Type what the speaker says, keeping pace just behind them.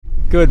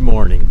Good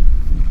morning.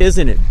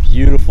 Isn't it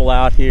beautiful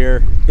out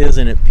here?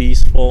 Isn't it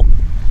peaceful?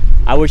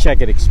 I wish I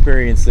could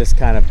experience this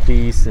kind of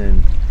peace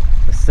in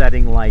a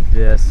setting like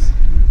this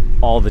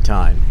all the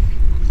time.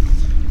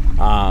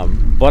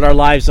 But our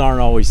lives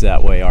aren't always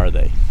that way, are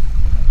they?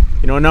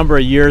 You know, a number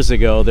of years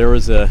ago, there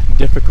was a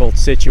difficult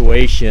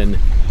situation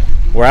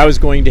where I was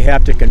going to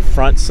have to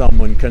confront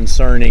someone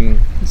concerning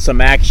some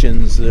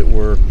actions that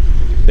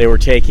they were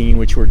taking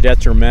which were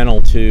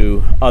detrimental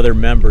to other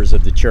members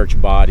of the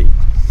church body.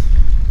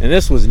 And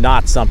this was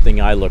not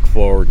something I look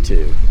forward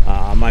to.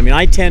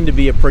 I tend to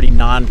be a pretty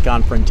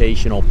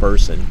non-confrontational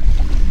person.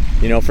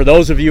 You know, for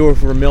those of you who are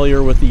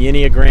familiar with the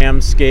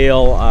Enneagram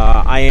scale,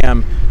 I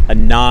am a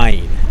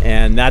 9,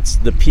 and that's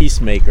the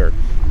peacemaker,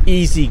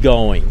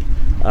 easygoing.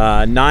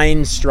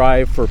 9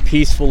 strive for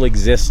peaceful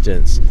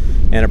existence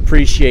and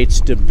appreciate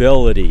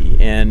stability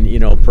and,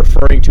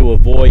 preferring to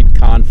avoid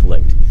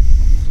conflict.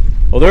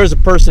 Well, there's a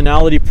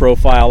personality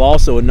profile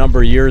also a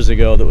number of years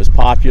ago that was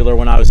popular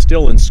when I was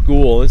still in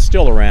school. It's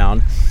still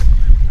around,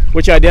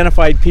 which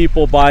identified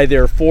people by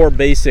their 4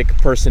 basic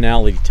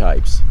personality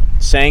types: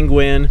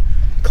 sanguine,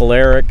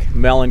 choleric,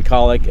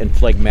 melancholic, and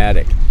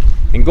phlegmatic.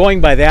 And going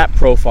by that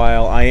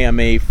profile, I am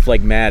a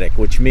phlegmatic,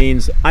 which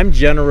means I'm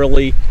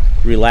generally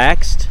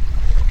relaxed,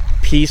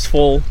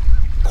 peaceful,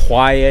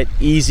 quiet,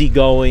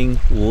 easygoing,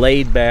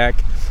 laid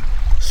back.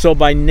 So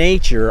by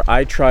nature,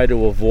 I try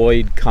to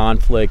avoid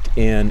conflict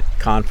and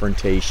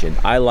confrontation.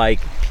 I like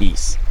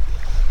peace.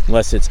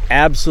 Unless it's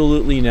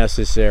absolutely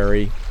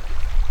necessary,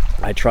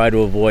 I try to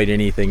avoid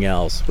anything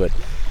else. But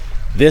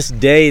this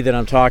day that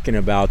I'm talking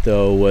about,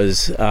 though,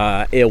 was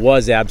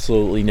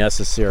absolutely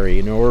necessary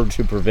in order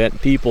to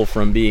prevent people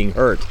from being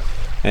hurt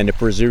and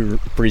to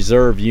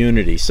preserve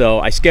unity.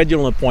 So I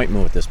scheduled an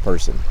appointment with this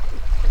person.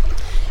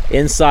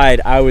 Inside,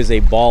 I was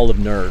a ball of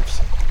nerves.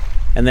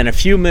 And then a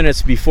few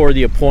minutes before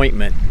the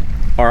appointment,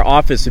 our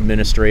office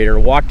administrator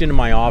walked into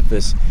my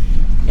office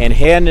and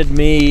handed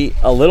me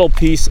a little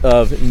piece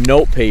of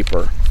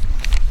notepaper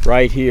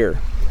right here,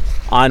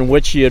 on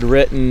which she had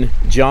written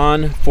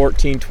John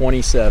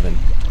 14:27.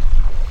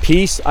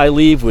 Peace I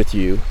leave with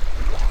you,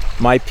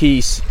 my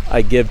peace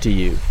I give to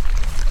you.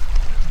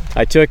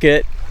 I took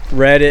it,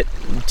 read it,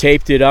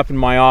 taped it up in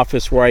my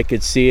office where I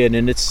could see it,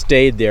 and it's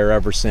stayed there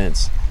ever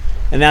since.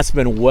 And that's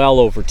been well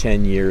over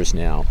 10 years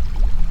now.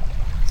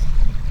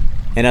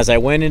 And as I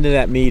went into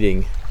that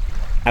meeting,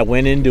 I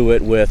went into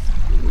it with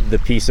the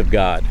peace of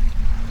God.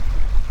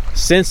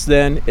 Since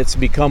then, it's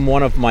become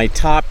one of my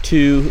top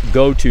 2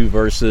 go-to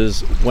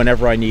verses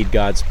whenever I need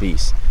God's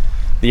peace.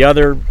 The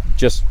other,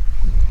 just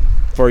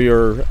for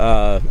your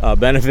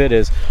benefit,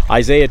 is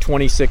Isaiah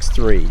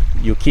 26:3.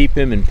 You keep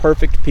him in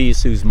perfect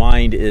peace whose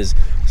mind is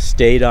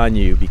stayed on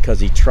you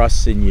because he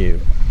trusts in you.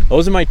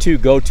 Those are my 2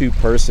 go-to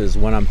verses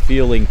when I'm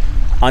feeling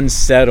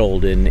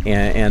unsettled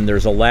and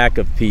there's a lack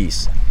of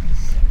peace.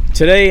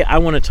 Today, I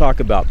want to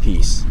talk about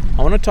peace.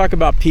 I want to talk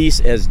about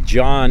peace as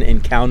John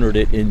encountered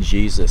it in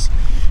Jesus.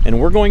 And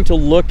we're going to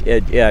look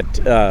at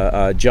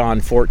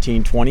John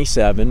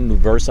 14:27, the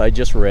verse I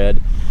just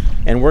read,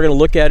 and we're going to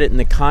look at it in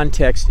the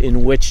context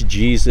in which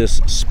Jesus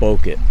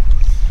spoke it.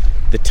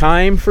 The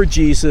time for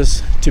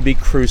Jesus to be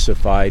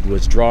crucified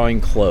was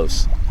drawing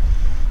close.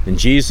 And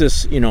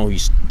Jesus, he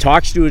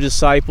talks to his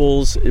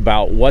disciples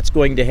about what's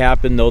going to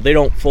happen, though they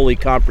don't fully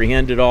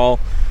comprehend it all.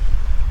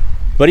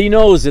 But he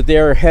knows that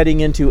they're heading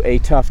into a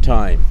tough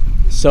time.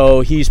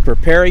 So he's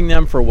preparing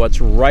them for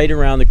what's right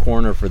around the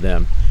corner for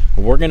them.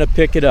 And we're going to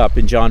pick it up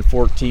in John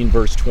 14,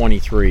 verse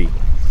 23.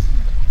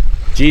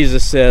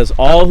 Jesus says,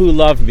 all who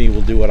love me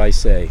will do what I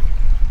say.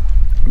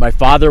 My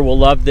Father will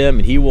love them,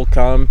 and he will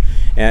come,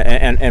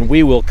 and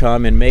we will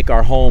come and make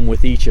our home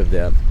with each of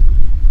them.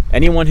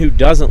 Anyone who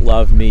doesn't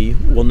love me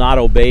will not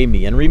obey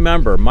me. And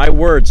remember, my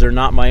words are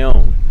not my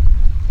own.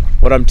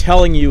 What I'm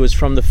telling you is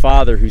from the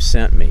Father who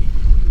sent me.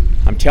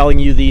 I'm telling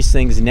you these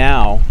things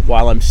now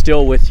while I'm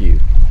still with you.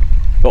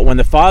 But when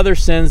the Father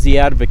sends the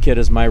Advocate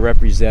as my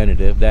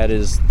representative, that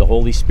is the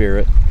Holy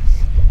Spirit,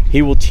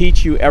 he will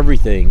teach you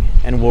everything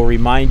and will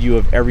remind you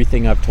of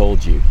everything I've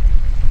told you.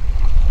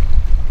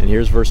 And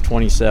here's verse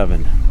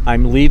 27.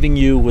 I'm leaving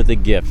you with a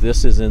gift.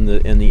 This is in the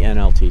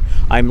NLT.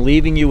 I'm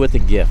leaving you with a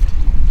gift,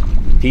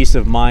 peace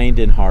of mind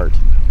and heart.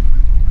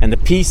 And the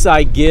peace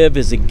I give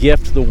is a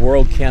gift the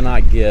world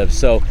cannot give.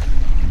 So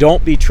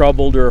don't be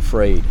troubled or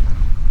afraid.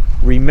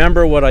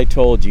 Remember what I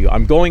told you.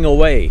 I'm going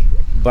away,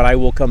 but I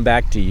will come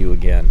back to you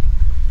again.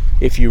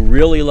 If you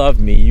really love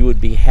me, you would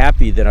be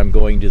happy that I'm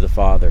going to the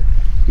Father,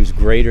 who's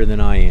greater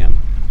than I am.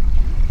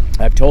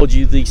 I've told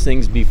you these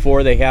things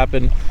before they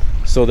happen,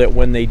 so that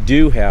when they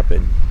do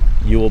happen,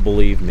 you will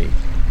believe me.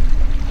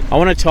 I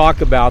want to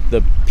talk about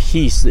the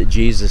peace that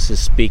Jesus is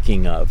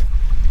speaking of.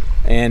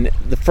 And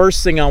the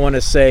first thing I want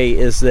to say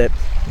is that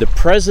the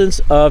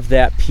presence of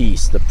that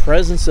peace, the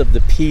presence of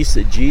the peace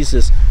that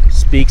Jesus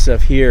speaks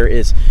of here,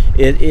 is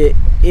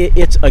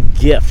it's a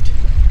gift.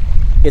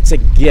 It's a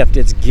gift.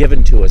 It's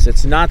given to us.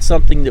 It's not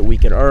something that we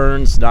can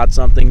earn. It's not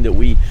something that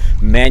we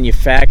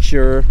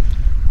manufacture.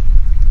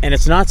 And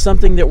it's not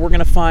something that we're going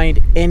to find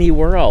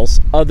anywhere else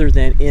other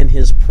than in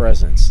His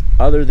presence,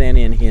 other than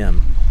in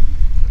Him.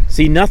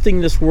 See,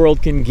 nothing this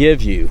world can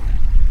give you,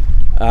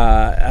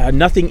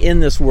 nothing in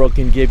this world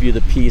can give you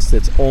the peace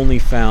that's only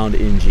found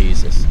in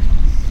Jesus.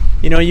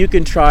 You know, you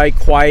can try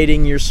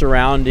quieting your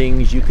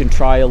surroundings, you can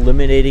try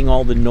eliminating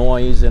all the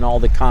noise and all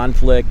the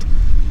conflict,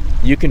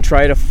 you can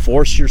try to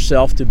force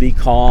yourself to be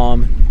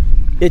calm.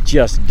 It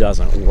just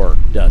doesn't work,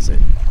 does it?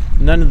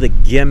 None of the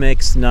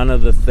gimmicks, none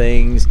of the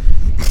things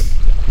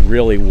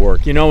really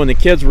work. You know, when the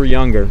kids were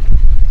younger,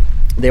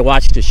 they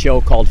watched a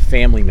show called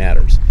Family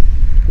Matters.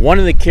 One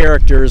of the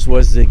characters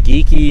was the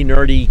geeky,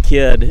 nerdy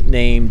kid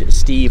named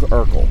Steve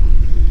Urkel.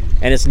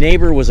 And his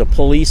neighbor was a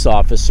police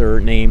officer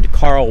named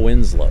Carl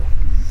Winslow.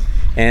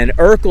 And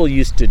Urkel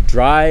used to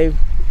drive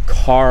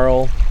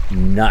Carl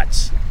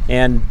nuts,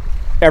 and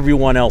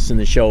everyone else in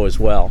the show as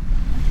well.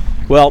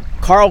 Well,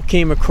 Carl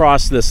came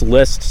across this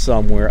list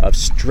somewhere of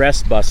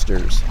stress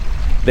busters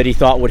that he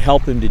thought would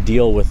help him to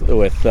deal with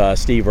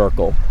Steve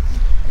Urkel.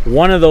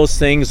 One of those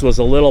things was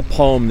a little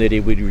poem that he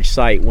would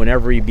recite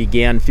whenever he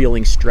began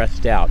feeling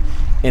stressed out.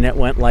 And it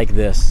went like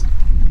this.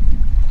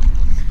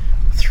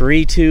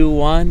 3, 2,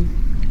 1.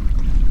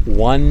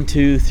 1,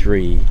 2,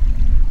 3.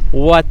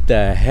 What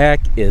the heck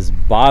is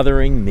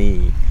bothering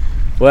me?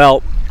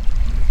 Well,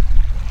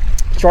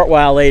 a short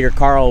while later,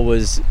 Carl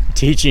was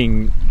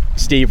teaching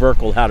Steve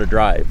Urkel how to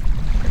drive.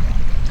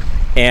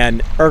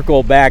 And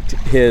Urkel backed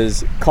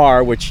his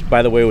car, which,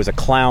 by the way, was a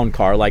clown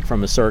car, like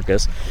from a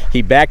circus.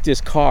 He backed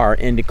his car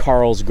into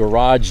Carl's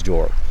garage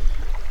door.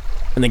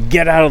 And then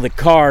get out of the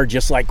car,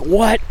 just like,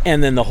 what?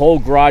 And then the whole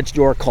garage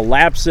door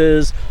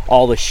collapses.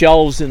 All the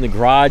shelves in the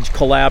garage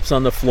collapse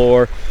on the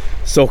floor.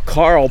 So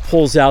Carl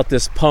pulls out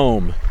this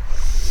poem.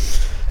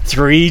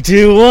 3,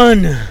 2,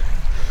 1.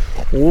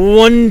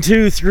 1,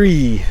 2,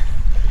 3.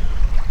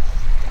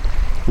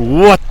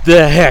 What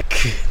the heck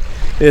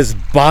is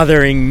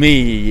bothering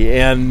me?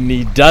 And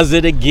he does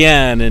it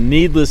again, and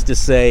needless to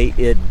say,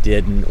 it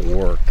didn't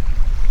work.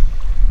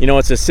 You know,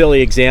 it's a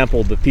silly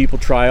example, but people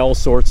try all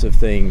sorts of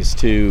things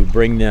to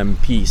bring them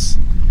peace.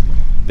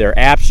 There are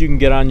apps you can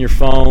get on your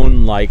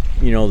phone, like,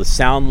 you know, the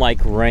sound like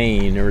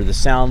rain, or the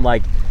sound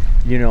like,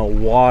 you know,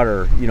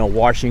 water, you know,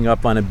 washing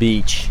up on a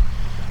beach.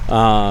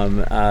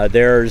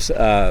 There's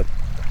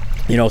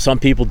you know, some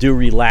people do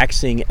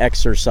relaxing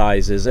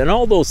exercises, and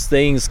all those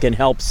things can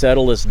help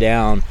settle us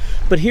down.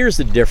 But here's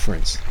the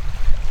difference.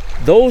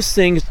 Those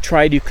things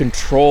try to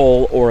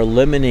control or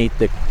eliminate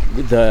they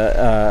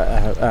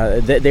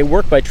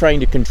work by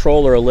trying to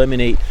control or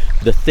eliminate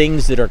the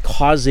things that are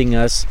causing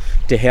us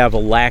to have a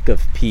lack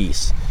of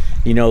peace.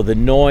 You know, the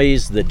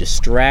noise, the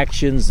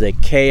distractions, the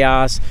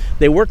chaos.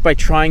 They work by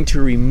trying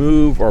to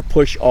remove or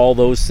push all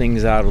those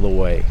things out of the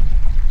way.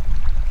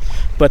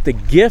 But the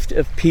gift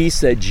of peace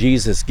that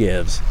Jesus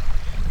gives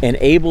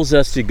enables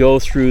us to go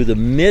through the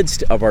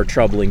midst of our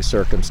troubling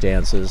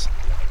circumstances,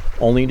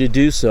 only to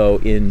do so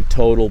in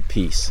total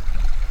peace.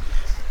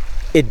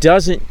 It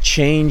doesn't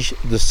change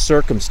the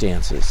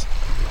circumstances.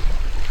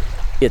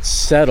 It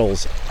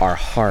settles our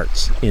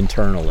hearts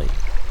internally.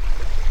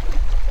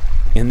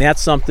 And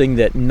that's something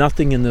that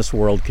nothing in this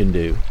world can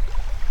do.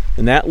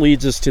 And that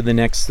leads us to the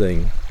next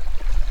thing.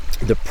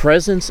 The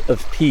presence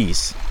of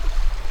peace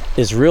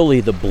is really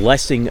the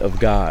blessing of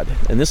God.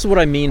 And this is what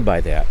I mean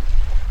by that.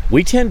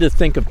 We tend to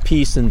think of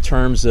peace in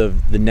terms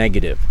of the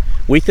negative.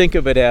 We think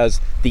of it as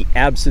the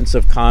absence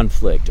of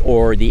conflict,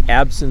 or the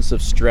absence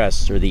of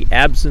stress, or the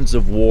absence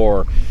of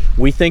war.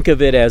 We think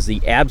of it as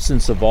the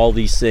absence of all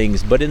these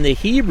things. But in the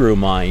Hebrew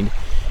mind,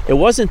 it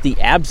wasn't the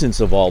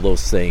absence of all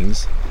those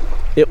things.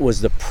 It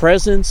was the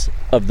presence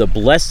of the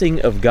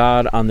blessing of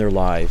God on their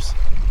lives.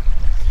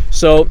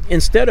 So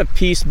instead of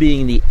peace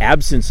being the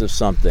absence of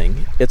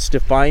something, it's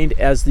defined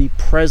as the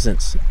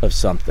presence of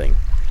something.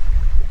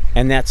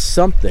 And that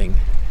something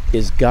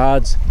is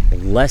God's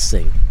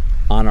blessing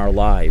on our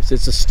lives.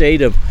 It's a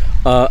state of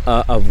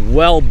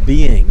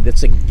well-being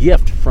that's a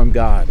gift from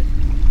God.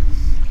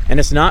 And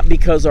it's not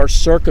because our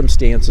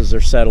circumstances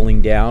are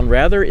settling down.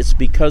 Rather, it's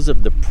because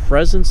of the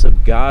presence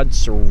of God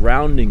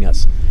surrounding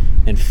us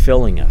and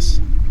filling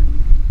us.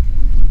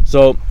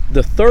 So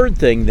the third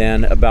thing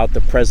then about the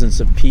presence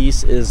of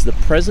peace is the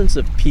presence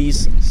of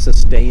peace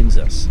sustains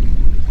us.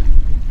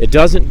 It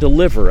doesn't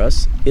deliver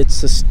us, it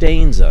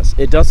sustains us.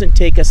 It doesn't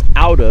take us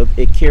out of,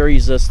 it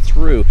carries us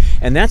through.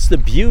 And that's the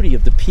beauty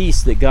of the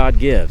peace that God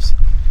gives.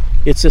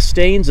 It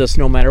sustains us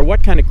no matter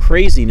what kind of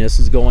craziness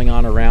is going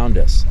on around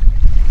us.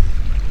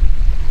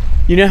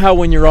 You know how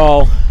when you're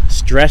all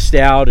stressed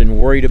out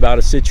and worried about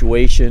a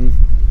situation,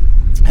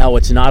 how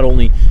it's not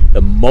only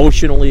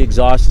emotionally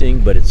exhausting,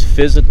 but it's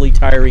physically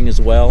tiring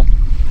as well,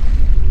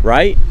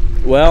 right?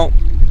 Well,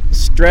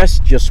 stress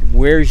just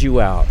wears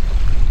you out.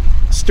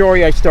 The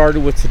story I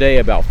started with today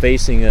about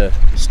facing a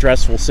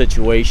stressful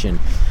situation,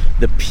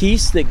 the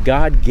peace that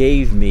God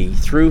gave me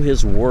through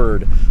His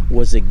Word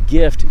was a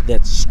gift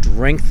that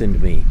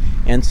strengthened me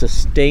and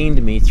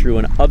sustained me through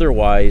an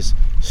otherwise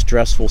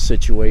stressful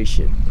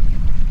situation.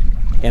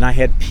 And I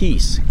had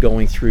peace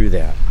going through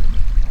that.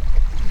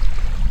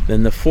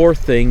 Then the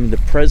fourth thing, the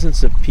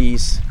presence of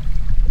peace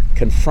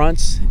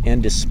confronts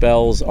and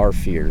dispels our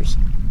fears.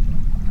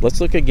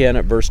 Let's look again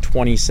at verse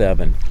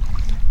 27.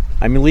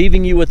 I'm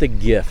leaving you with a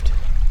gift,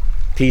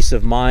 peace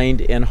of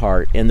mind and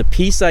heart. And the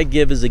peace I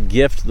give is a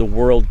gift the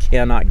world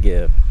cannot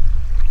give.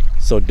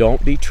 So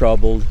don't be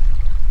troubled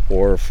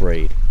or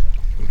afraid.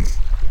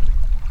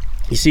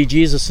 You see,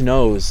 Jesus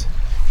knows.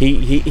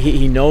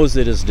 He knows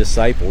that his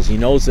disciples, he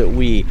knows that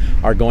we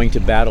are going to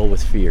battle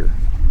with fear.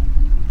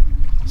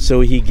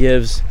 So he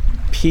gives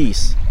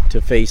peace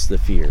to face the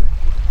fear.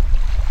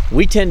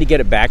 We tend to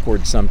get it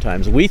backwards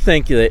sometimes. We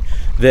think that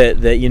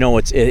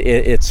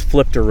it's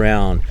flipped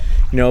around,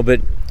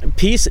 but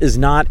peace is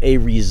not a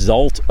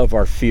result of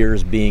our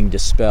fears being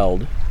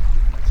dispelled.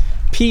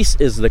 Peace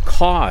is the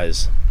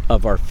cause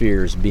of our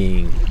fears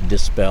being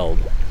dispelled.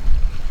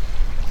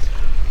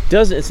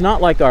 It's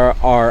not like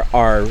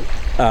our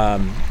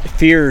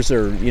fears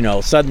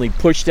are suddenly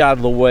pushed out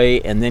of the way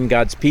and then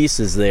God's peace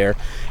is there.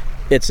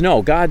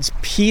 God's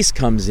peace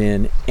comes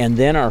in and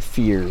then our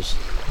fears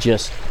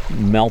just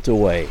melt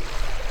away.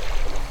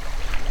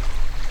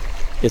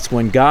 It's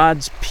when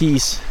God's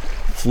peace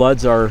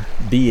floods our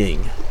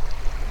being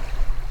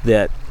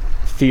that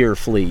fear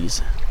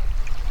flees.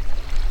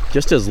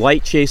 Just as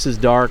light chases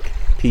dark,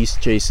 peace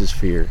chases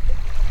fear.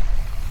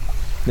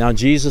 Now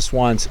Jesus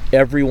wants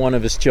every one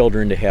of his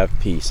children to have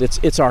peace.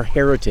 It's our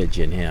heritage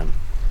in him.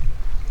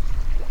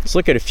 Let's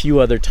look at a few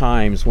other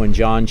times when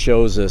John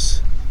shows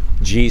us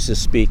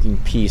Jesus speaking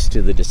peace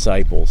to the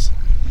disciples.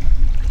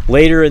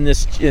 Later in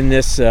this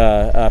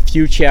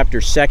few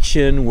chapter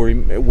section, we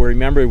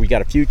remember we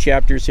got a few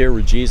chapters here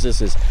where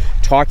Jesus is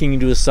talking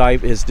to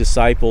his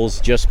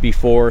disciples just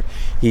before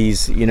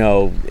he's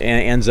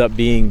ends up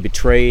being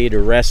betrayed,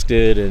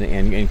 arrested,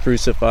 and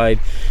crucified.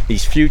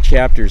 These few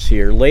chapters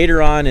here.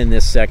 Later on in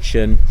this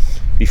section,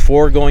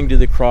 before going to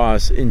the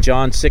cross, in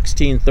John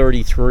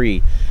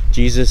 16:33,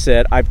 Jesus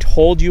said, "I've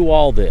told you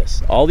all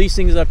this, all these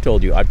things I've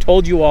told you. I've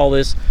told you all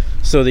this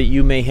so that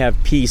you may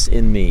have peace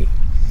in me.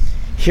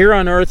 Here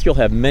on earth you'll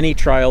have many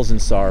trials and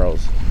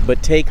sorrows,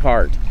 but take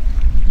heart,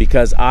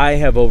 because I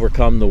have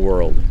overcome the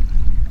world."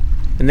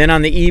 And then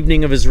on the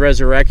evening of his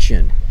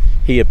resurrection,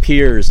 he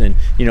appears, and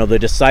the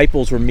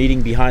disciples were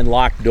meeting behind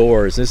locked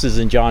doors. This is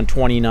in John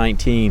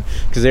 20:19,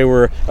 because they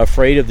were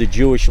afraid of the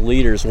Jewish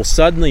leaders. Well,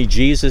 suddenly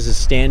Jesus is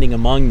standing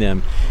among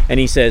them, and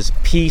he says,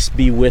 "Peace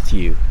be with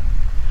you."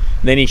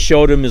 Then he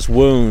showed him his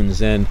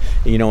wounds and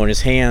in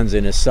his hands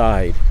and his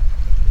side.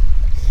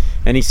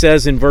 And he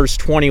says in verse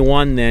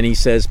 21, then he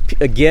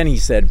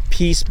said,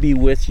 "Peace be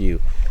with you.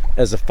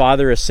 As the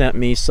Father has sent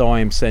me, so I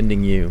am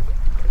sending you."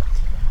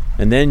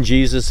 And then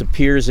Jesus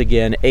appears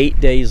again 8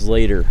 days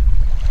later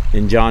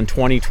in John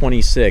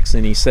 20:26,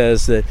 and he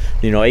says that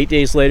 8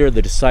 days later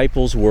the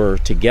disciples were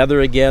together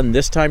again.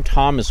 This time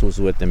Thomas was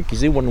with them,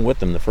 because he wasn't with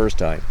them the first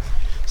time.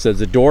 It says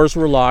the doors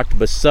were locked,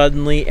 but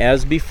suddenly,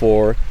 as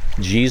before,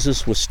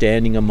 Jesus was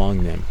standing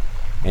among them,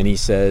 and he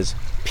says,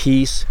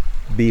 "Peace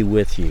be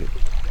with you."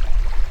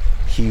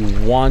 He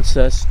wants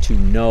us to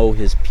know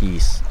his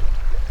peace.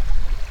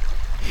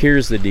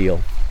 Here's the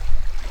deal.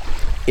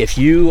 If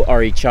you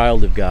are a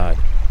child of God,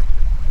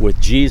 with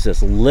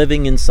Jesus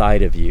living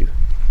inside of you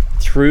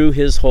through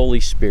his Holy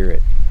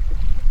Spirit,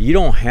 you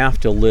don't have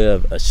to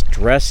live a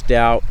stressed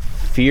out,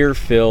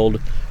 fear-filled,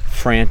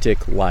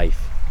 frantic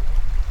life,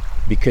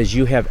 because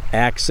you have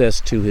access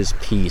to his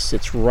peace.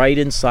 It's right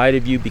inside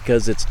of you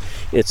because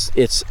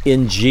it's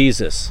in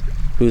Jesus,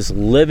 who's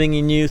living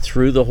in you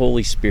through the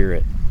Holy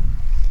Spirit.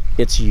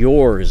 It's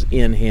yours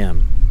in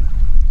him.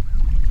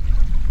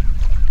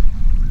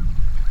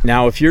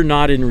 Now, if you're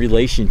not in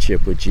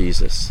relationship with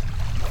Jesus,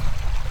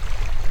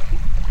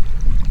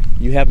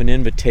 you have an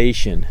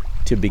invitation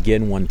to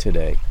begin one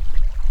today.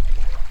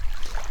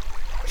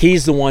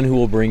 He's the one who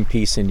will bring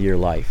peace into your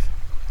life.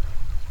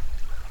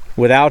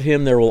 Without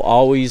him, there will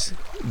always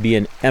be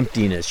an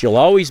emptiness. You'll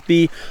always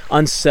be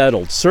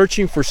unsettled,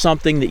 searching for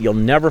something that you'll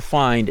never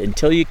find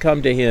until you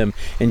come to him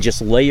and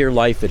just lay your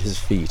life at his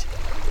feet.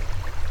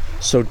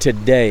 So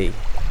today,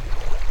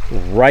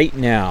 right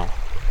now,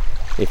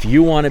 if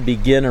you want to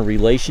begin a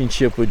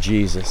relationship with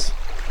Jesus,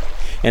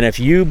 and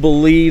if you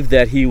believe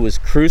that he was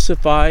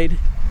crucified,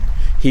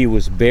 he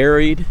was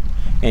buried,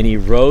 and he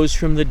rose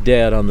from the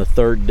dead on the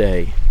third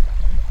day,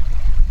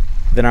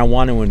 then I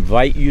want to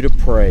invite you to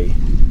pray.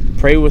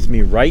 Pray with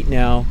me right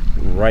now,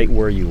 right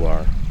where you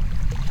are.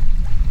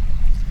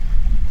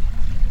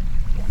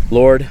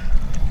 Lord,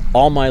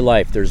 all my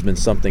life there's been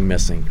something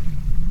missing.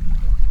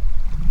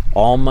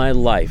 All my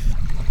life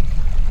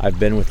I've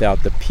been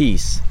without the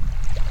peace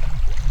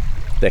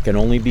that can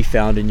only be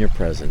found in your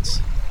presence.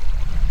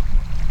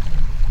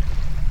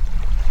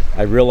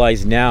 I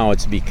realize now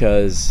it's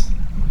because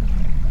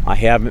I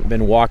haven't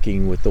been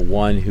walking with the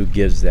one who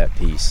gives that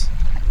peace,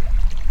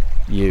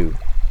 you.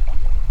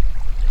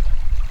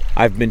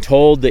 I've been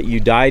told that you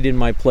died in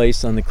my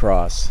place on the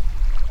cross.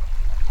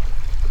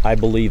 I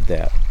believe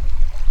that.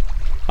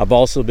 I've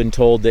also been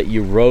told that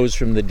you rose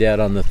from the dead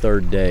on the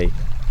third day.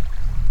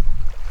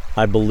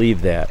 I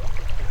believe that.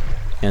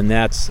 And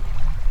that's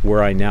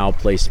where I now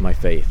place my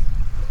faith.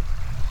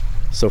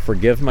 So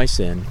forgive my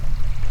sin.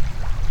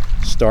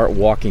 Start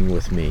walking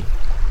with me.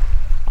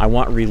 I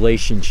want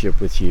relationship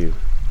with you.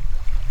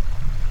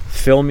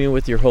 Fill me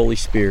with your Holy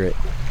Spirit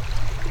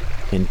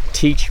and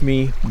teach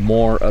me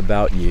more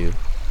about you.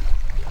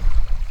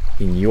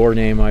 In your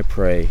name I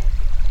pray.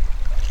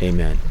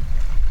 Amen.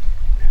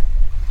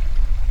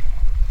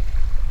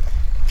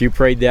 If you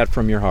prayed that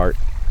from your heart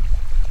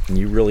and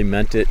you really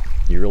meant it,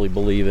 you really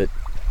believe it,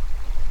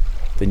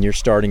 then you're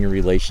starting a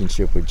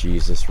relationship with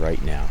Jesus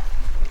right now.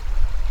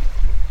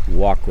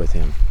 Walk with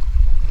him.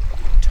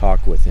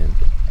 Talk with him.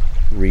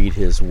 Read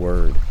his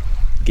word.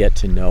 Get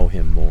to know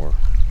him more.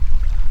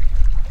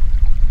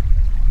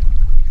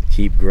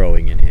 Keep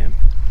growing in him.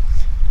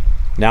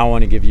 Now I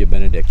want to give you a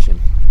benediction.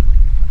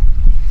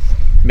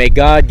 May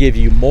God give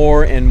you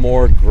more and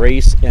more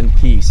grace and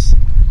peace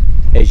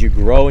as you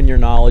grow in your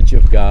knowledge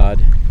of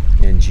God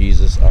and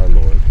Jesus our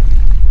Lord.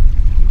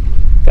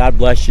 God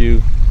bless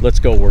you. Let's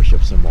go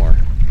worship some more.